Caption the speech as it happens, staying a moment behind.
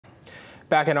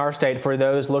Back in our state, for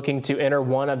those looking to enter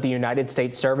one of the United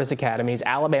States Service Academies,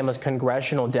 Alabama's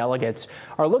congressional delegates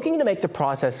are looking to make the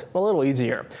process a little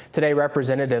easier. Today,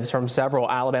 representatives from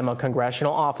several Alabama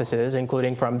congressional offices,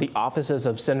 including from the offices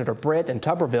of Senator Britt in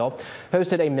Tuberville,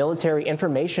 hosted a military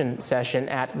information session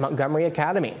at Montgomery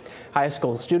Academy. High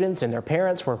school students and their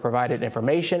parents were provided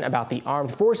information about the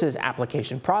Armed Forces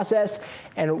application process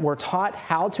and were taught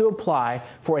how to apply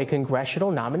for a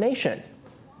congressional nomination.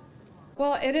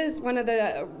 Well, it is one of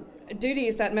the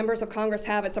duties that members of Congress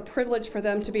have. It's a privilege for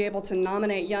them to be able to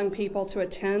nominate young people to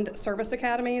attend service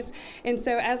academies. And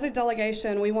so as a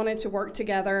delegation, we wanted to work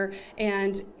together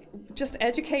and just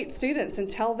educate students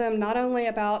and tell them not only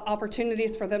about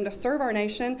opportunities for them to serve our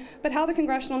nation, but how the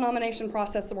congressional nomination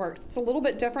process works. It's a little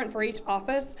bit different for each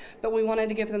office, but we wanted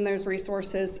to give them those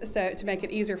resources to make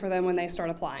it easier for them when they start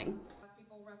applying.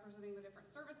 People representing the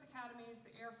different service academies,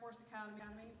 the Air Force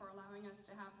Academy, for allowing us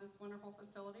to have this wonderful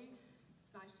facility.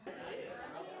 It's nice to have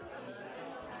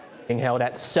it. Being held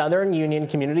at Southern Union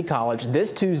Community College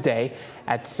this Tuesday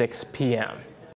at 6 p.m.